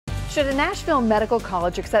Should a national medical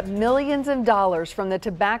college accept millions of dollars from the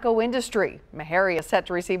tobacco industry? Meharry is set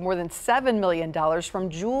to receive more than $7 million from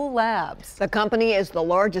JUUL Labs. The company is the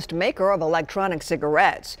largest maker of electronic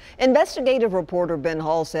cigarettes. Investigative reporter Ben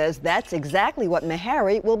Hall says that's exactly what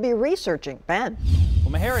Meharry will be researching. Ben.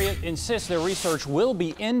 Well, Meharry insists their research will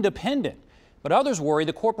be independent, but others worry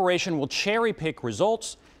the corporation will cherry-pick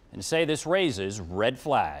results and say this raises red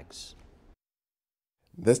flags.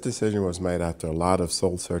 This decision was made after a lot of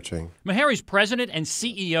soul searching. Meharry's president and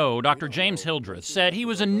CEO, Dr. James Hildreth, said he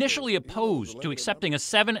was initially opposed to accepting a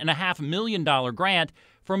 $7.5 million grant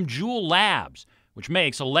from JUUL Labs, which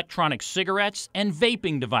makes electronic cigarettes and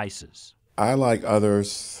vaping devices. I, like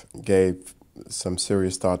others, gave some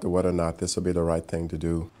serious thought to whether or not this would be the right thing to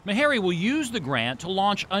do. Meharry will use the grant to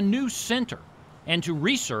launch a new center and to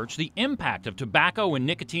research the impact of tobacco and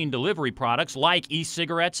nicotine delivery products like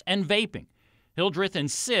e-cigarettes and vaping. Hildreth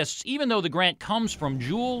insists even though the grant comes from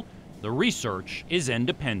JUUL, the research is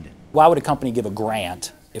independent. Why would a company give a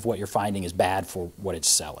grant if what you're finding is bad for what it's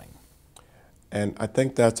selling? And I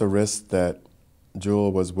think that's a risk that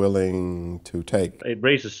JUUL was willing to take. It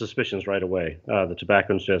raises suspicions right away. The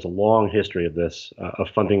tobacco industry has a long history of this, of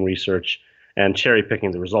funding research and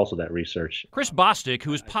cherry-picking the results of that research. Chris Bostic,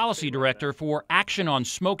 who is policy director for Action on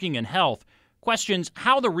Smoking and Health, questions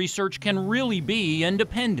how the research can really be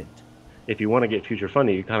independent. If you want to get future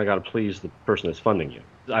funding, you kind of got to please the person that's funding you.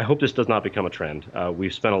 I hope this does not become a trend.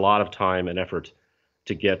 We've spent a lot of time and effort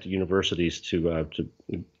to get universities to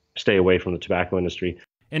stay away from the tobacco industry.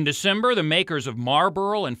 In December, the makers of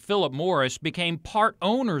Marlboro and Philip Morris became part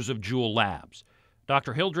owners of JUUL Labs.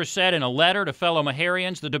 Dr. Hildreth said in a letter to fellow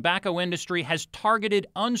Meharrians the tobacco industry has targeted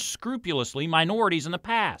unscrupulously minorities in the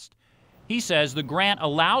past. He says the grant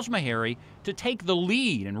allows Meharry to take the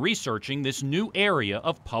lead in researching this new area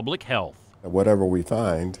of public health. Whatever we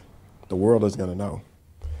find, the world is going to know.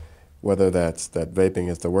 Whether that's that vaping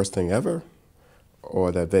is the worst thing ever,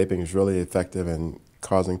 or that vaping is really effective in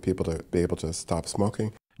causing people to be able to stop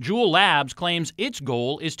smoking. JUUL Labs claims its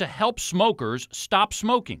goal is to help smokers stop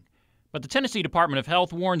smoking. But the Tennessee Department of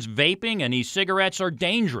Health warns vaping and e-cigarettes are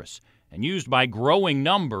dangerous and used by growing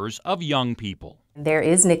numbers of young people. There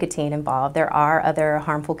is nicotine involved. There are other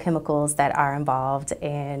harmful chemicals that are involved,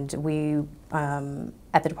 and we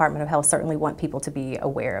at the Department of Health certainly want people to be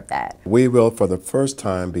aware of that. We will, for the first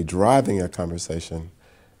time, be driving a conversation,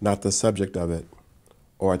 not the subject of it,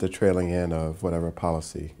 or at the trailing end of whatever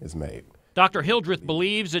policy is made. Dr. Hildreth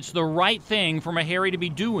believes it's the right thing for Meharry to be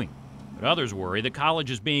doing, but others worry the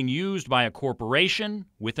college is being used by a corporation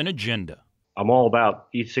with an agenda. I'm all about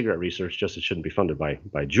e-cigarette research, just it shouldn't be funded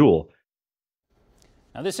by JUUL.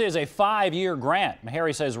 Now, this is a 5-year grant.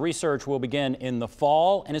 Meharry says research will begin in the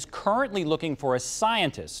fall and is currently looking for a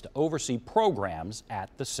scientist to oversee programs at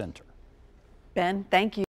the center. Ben, thank you.